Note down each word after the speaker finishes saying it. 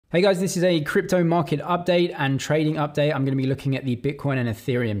Hey guys, this is a crypto market update and trading update. I'm going to be looking at the Bitcoin and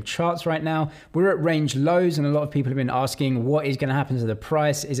Ethereum charts right now. We're at range lows and a lot of people have been asking what is going to happen to the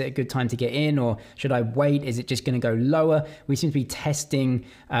price. Is it a good time to get in or should I wait? Is it just going to go lower? We seem to be testing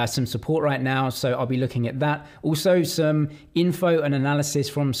some support right now, so I'll be looking at that. Also some info and analysis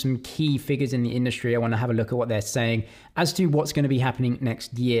from some key figures in the industry. I want to have a look at what they're saying as to what's going to be happening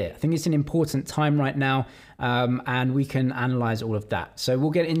next year. I think it's an important time right now, and we can analyze all of that. So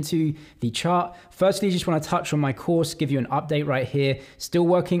we'll get into the chart. Firstly, just want to touch on my course, give you an update right here. Still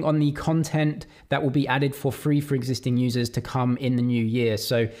working on the content that will be added for free for existing users to come in the new year.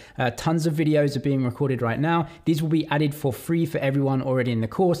 So tons of videos are being recorded right now. These will be added for free for everyone already in the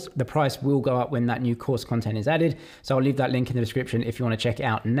course. The price will go up when that new course content is added. So I'll leave that link in the description if you want to check it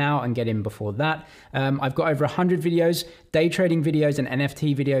out now and get in before that. I've got over 100 videos. Day trading videos and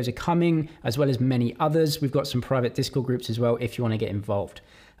NFT videos are coming, as well as many others. We've got some private Discord groups as well if you want to get involved.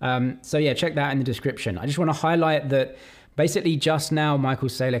 So yeah, check that in the description. I just want to highlight that basically just now Michael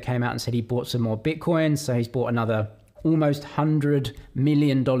Saylor came out and said he bought some more Bitcoin. So he's bought another almost $100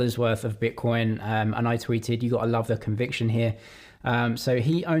 million worth of Bitcoin. And I tweeted, you got to love the conviction here. So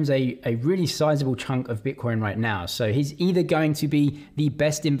he owns a really sizable chunk of Bitcoin right now. So he's either going to be the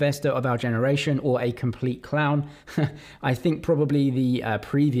best investor of our generation or a complete clown. I think probably the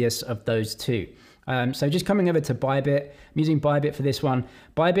previous of those two. So just coming over to Bybit, I'm using Bybit for this one.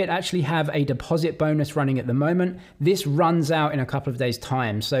 Bybit actually have a deposit bonus running at the moment. This runs out in a couple of days'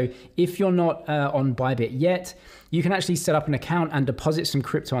 time. So if you're not on Bybit yet, you can actually set up an account and deposit some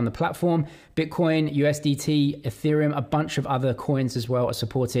crypto on the platform. Bitcoin, USDT, Ethereum, a bunch of other coins as well are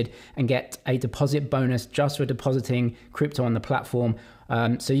supported, and get a deposit bonus just for depositing crypto on the platform.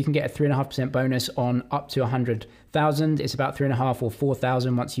 So you can get a 3.5% bonus on up to 100,000. It's about 3.5 or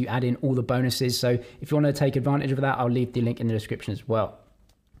 4,000 once you add in all the bonuses. So if you want to take advantage of that, I'll leave the link in the description as well.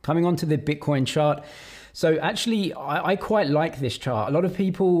 Coming on to the Bitcoin chart. So actually, I quite like this chart. A lot of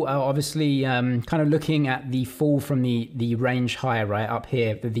people are obviously kind of looking at the fall from the range high right up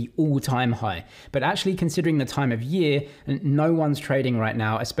here, the all-time high. But actually considering the time of year, no one's trading right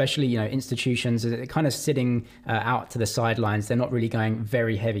now, especially institutions are kind of sitting out to the sidelines. They're not really going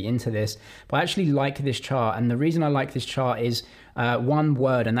very heavy into this. But I actually like this chart. And the reason I like this chart is one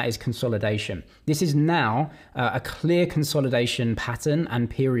word, and that is consolidation. This is now a clear consolidation pattern and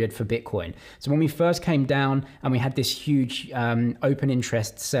period for Bitcoin. So when we first came down and we had this huge open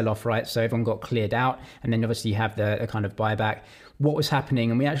interest sell-off, right? So everyone got cleared out, and then obviously you have the kind of buyback. What was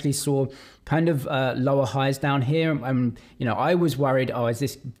happening? And we actually saw kind of lower highs down here. I was worried, oh, is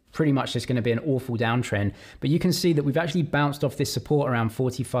this pretty much just going to be an awful downtrend? But you can see that we've actually bounced off this support around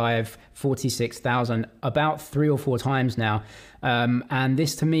 45, 46,000 about 3 or 4 times now. And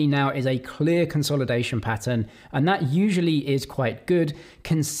this to me now is a clear consolidation pattern. And that usually is quite good,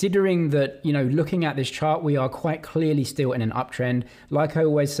 considering that, looking at this chart, we are quite clearly still in an uptrend. Like I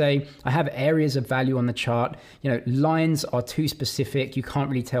always say, I have areas of value on the chart. Lines are too specific. You can't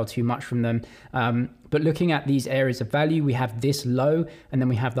really tell too much from them. But looking at these areas of value, we have this low, and then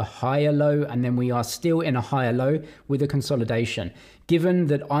we have the higher low, and then we are still in a higher low with a consolidation. Given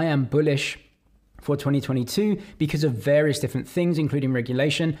that I am bullish for 2022 because of various different things, including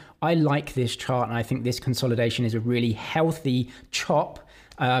regulation, I like this chart, and I think this consolidation is a really healthy chop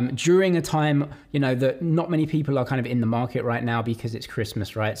during a time, that not many people are kind of in the market right now because it's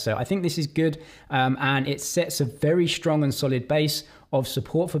Christmas, right? So I think this is good, and it sets a very strong and solid base of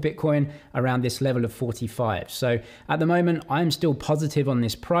support for Bitcoin around this level of 45. So at the moment, I'm still positive on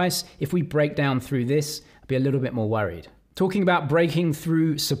this price. If we break down through this, I'll be a little bit more worried. Talking about breaking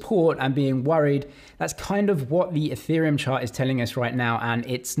through support and being worried, that's kind of what the Ethereum chart is telling us right now, and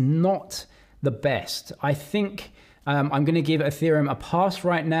it's not the best. I think I'm going to give Ethereum a pass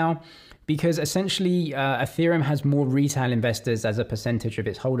right now, because essentially Ethereum has more retail investors as a percentage of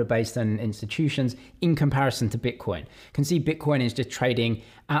its holder base than institutions in comparison to Bitcoin. You can see Bitcoin is just trading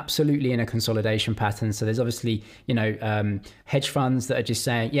absolutely in a consolidation pattern. So there's obviously, hedge funds that are just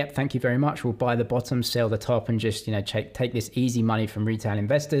saying, yep, thank you very much. We'll buy the bottom, sell the top, and just, take this easy money from retail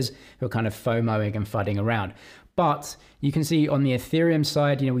investors who are kind of FOMOing and fudding around. But you can see on the Ethereum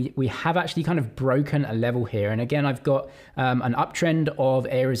side, we have actually kind of broken a level here. And again, I've got an uptrend of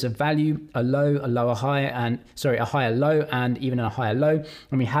areas of value, a low, a lower high, a higher low, and even a higher low.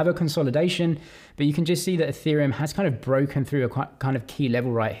 And we have a consolidation, but you can just see that Ethereum has kind of broken through a kind of key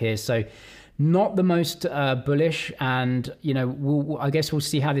level right here. So not the most bullish, and I guess we'll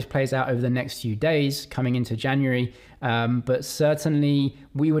see how this plays out over the next few days coming into January. But certainly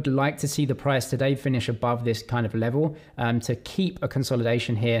we would like to see the price today finish above this kind of level to keep a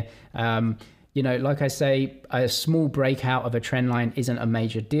consolidation here. like I say, a small breakout of a trend line isn't a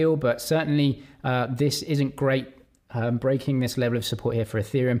major deal, but certainly this isn't great breaking this level of support here for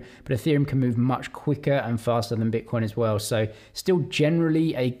Ethereum, but Ethereum can move much quicker and faster than Bitcoin as well. So still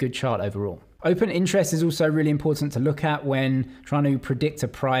generally a good chart overall. Open interest is also really important to look at when trying to predict a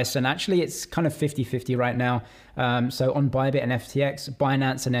price. And actually it's kind of 50-50 right now. So on Bybit and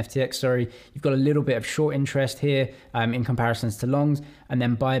Binance and FTX, sorry, you've got a little bit of short interest here in comparisons to longs. And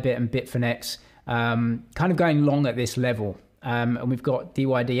then Bybit and Bitfinex kind of going long at this level. And we've got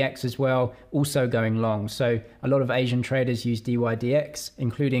DYDX as well, also going long. So a lot of Asian traders use DYDX,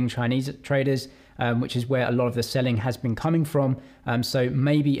 including Chinese traders, which is where a lot of the selling has been coming from. So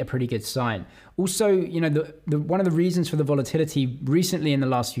maybe a pretty good sign. Also, one of the reasons for the volatility recently in the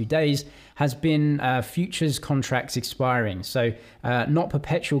last few days has been futures contracts expiring. So not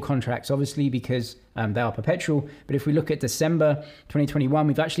perpetual contracts, obviously, because they are perpetual. But if we look at December 2021,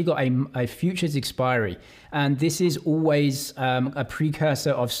 we've actually got a futures expiry. And this is always a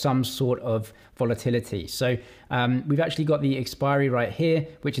precursor of some sort of volatility. So we've actually got the expiry right here,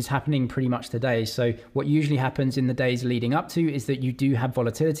 which is happening pretty much today. So what usually happens in the days leading up to is that you do have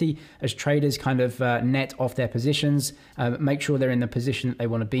volatility as traders kind of net off their positions, make sure they're in the position that they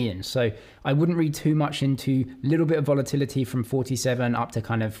want to be in. So I wouldn't read too much into a little bit of volatility from 47 up to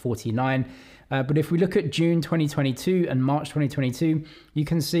kind of 49. But if we look at June 2022 and March 2022, you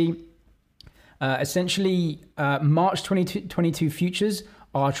can see essentially March 2022 futures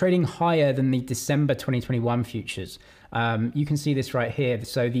are trading higher than the December 2021 futures. You can see this right here.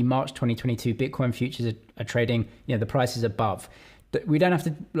 So the March 2022 Bitcoin futures are trading, the price is above. We don't have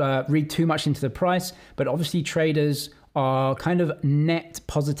to read too much into the price, but obviously traders are kind of net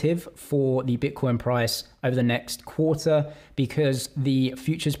positive for the Bitcoin price over the next quarter because the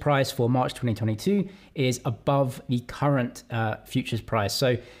futures price for March 2022 is above the current futures price.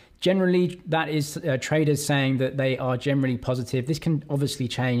 So generally, that is traders saying that they are generally positive. This can obviously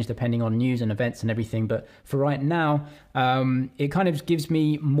change depending on news and events and everything. But for right now, it kind of gives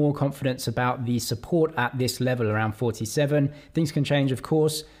me more confidence about the support at this level around 47. Things can change, of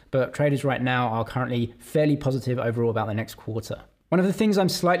course, but traders right now are currently fairly positive overall about the next quarter. One of the things I'm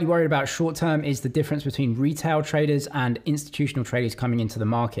slightly worried about short term is the difference between retail traders and institutional traders coming into the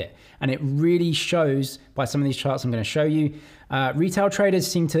market. And it really shows by some of these charts I'm going to show you. Retail traders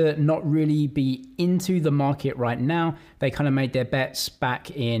seem to not really be into the market right now. They kind of made their bets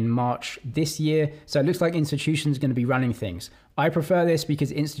back in March this year. So it looks like institutions are going to be running things. I prefer this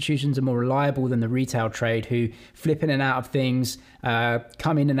because institutions are more reliable than the retail trade who flip in and out of things,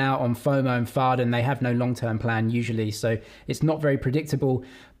 come in and out on FOMO and FUD, and they have no long-term plan usually. So it's not very predictable.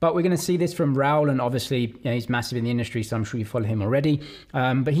 But we're going to see this from Raoul, and obviously he's massive in the industry, so I'm sure you follow him already.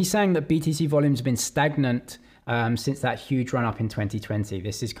 But he's saying that BTC volumes have been stagnant since that huge run up in 2020.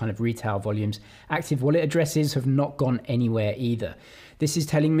 This is kind of retail volumes. Active wallet addresses have not gone anywhere either. This is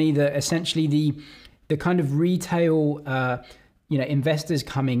telling me that essentially the kind of retail investors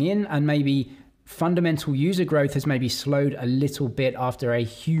coming in and maybe fundamental user growth has maybe slowed a little bit after a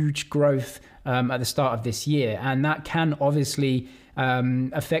huge growth at the start of this year. And that can obviously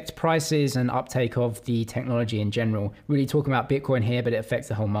affect prices and uptake of the technology in general. Really talking about Bitcoin here, but it affects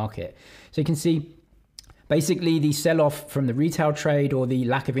the whole market. So you can see basically the sell-off from the retail trade or the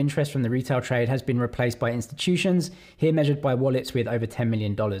lack of interest from the retail trade has been replaced by institutions, here measured by wallets with over $10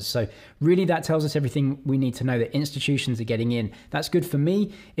 million. So really that tells us everything we need to know, that institutions are getting in. That's good for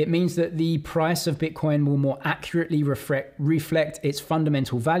me. It means that the price of Bitcoin will more accurately reflect its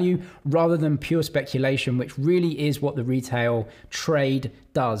fundamental value rather than pure speculation, which really is what the retail trade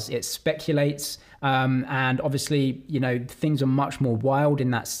does. It speculates. And obviously, things are much more wild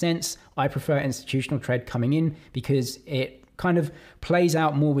in that sense. I prefer institutional trade coming in because it kind of plays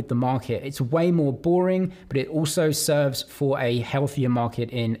out more with the market. It's way more boring, but it also serves for a healthier market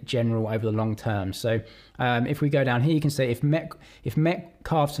in general over the long term. So if we go down here, you can say if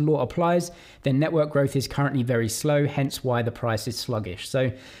Metcalfe's law applies, then network growth is currently very slow, hence why the price is sluggish.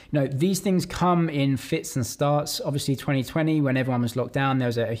 So, these things come in fits and starts. Obviously 2020, when everyone was locked down, there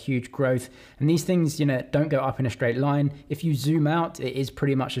was a huge growth, and these things, don't go up in a straight line. If you zoom out, it is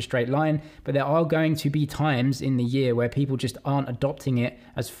pretty much a straight line, but there are going to be times in the year where people just aren't adopting it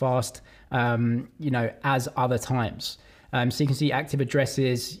as fast, as other times. So you can see active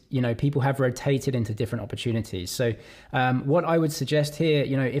addresses, people have rotated into different opportunities. So what I would suggest here,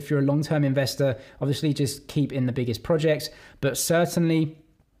 if you're a long-term investor, obviously just keep in the biggest projects, but certainly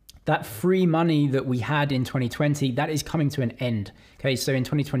that free money that we had in 2020, that is coming to an end Okay, so in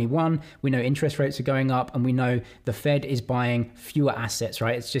 2021, we know interest rates are going up and we know the Fed is buying fewer assets,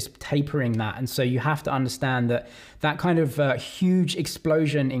 right? It's just tapering that. And so you have to understand that that kind of huge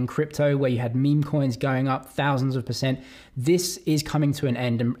explosion in crypto where you had meme coins going up thousands of percent, this is coming to an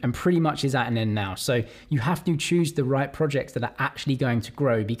end and pretty much is at an end now. So you have to choose the right projects that are actually going to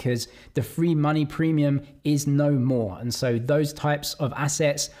grow because the free money premium is no more. And so those types of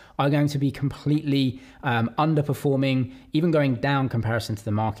assets are going to be completely underperforming, even going down comparison to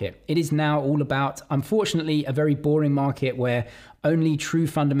the market. It is now all about, unfortunately, a very boring market where only true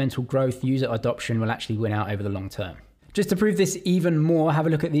fundamental growth, user adoption will actually win out over the long term. Just to prove this even more, have a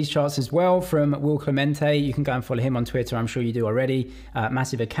look at these charts as well from Will Clemente. You can go and follow him on Twitter. I'm sure you do already.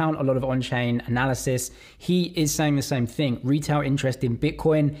 Massive account, a lot of on-chain analysis. He is saying the same thing. Retail interest in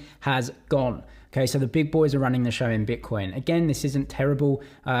Bitcoin has gone. Okay, so the big boys are running the show in Bitcoin. Again, this isn't terrible.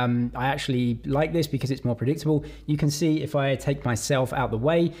 I actually like this because it's more predictable. You can see if I take myself out the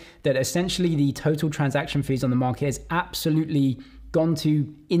way that essentially the total transaction fees on the market is absolutely gone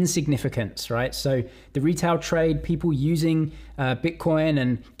to insignificance, right? So the retail trade, people using Bitcoin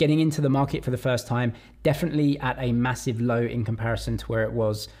and getting into the market for the first time, definitely at a massive low in comparison to where it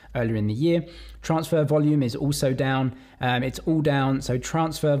was earlier in the year. Transfer volume is also down. It's all down. So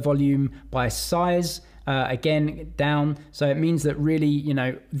transfer volume by size, again, down. So it means that really, you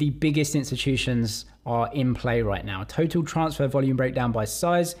know, the biggest institutions are in play right now. Total transfer volume breakdown by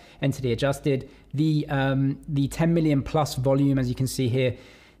size, entity adjusted. The 10 million plus volume, as you can see here,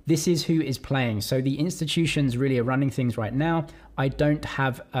 this is who is playing. So the institutions really are running things right now. I don't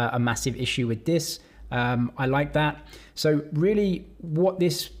have a massive issue with this. I like that. So really what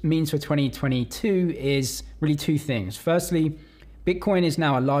this means for 2022 is really two things. Firstly, Bitcoin is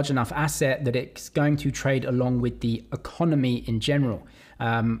now a large enough asset that it's going to trade along with the economy in general.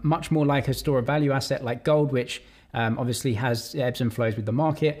 Much more like a store of value asset like gold, which obviously has ebbs and flows with the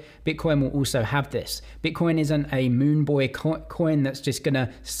market. Bitcoin will also have this. Bitcoin isn't a moon boy coin that's just going to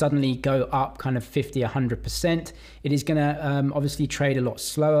suddenly go up kind of 50, 100%. It is going to obviously trade a lot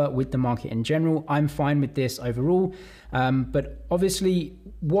slower with the market in general. I'm fine with this overall. But obviously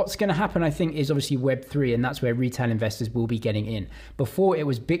what's going to happen, I think, is obviously Web3, and that's where retail investors will be getting in. Before it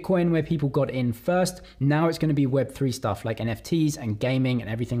was Bitcoin where people got in first. Now it's going to be Web3 stuff like NFTs and gaming and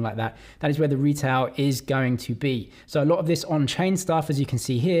everything like that. That is where the retail is going to be. So a lot of this on-chain stuff, as you can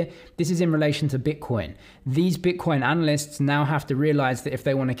see here, this is in relation to Bitcoin. These Bitcoin analysts now have to realize that if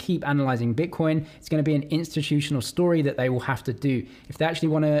they want to keep analyzing Bitcoin, it's going to be an institutional story that they will have to do. If they actually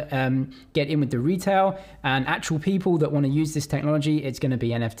want to get in with the retail and actual people that want to use this technology, it's going to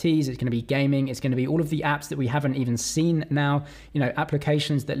be NFTs, it's going to be gaming, it's going to be all of the apps that we haven't even seen now, you know,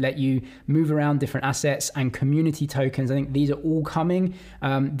 applications that let you move around different assets and community tokens. I think these are all coming.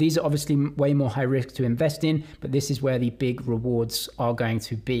 These are obviously way more high risk to invest in, but this is where the big rewards are going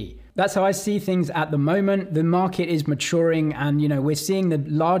to be. That's how I see things at the moment. The market is maturing and, you know, we're seeing the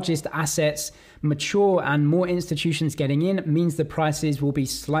largest assets mature and more institutions getting in. It means the prices will be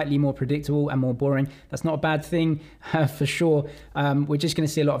slightly more predictable and more boring. That's not a bad thing for sure. We're just going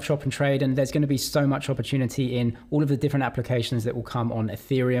to see a lot of shop and trade, and there's going to be so much opportunity in all of the different applications that will come on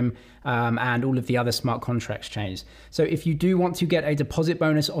Ethereum and all of the other smart contracts chains. So if you do want to get a deposit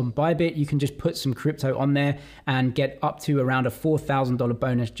bonus on Bybit, you can just put some crypto on there and get up to around a $4,000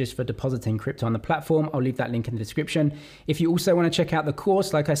 bonus just for depositing crypto on the platform. I'll leave that link in the description. If you also want to check out the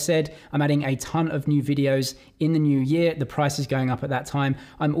course, like I said, I'm adding a ton of new videos in the new year. The price is going up at that time.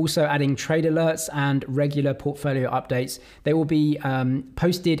 I'm also adding trade alerts and regular portfolio updates. They will be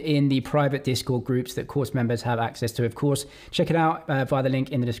posted in the private Discord groups that course members have access to, of course. Check it out via the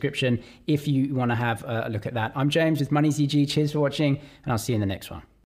link in the description if you want to have a look at that. I'm James with MoneyZG. Cheers for watching, and I'll see you in the next one.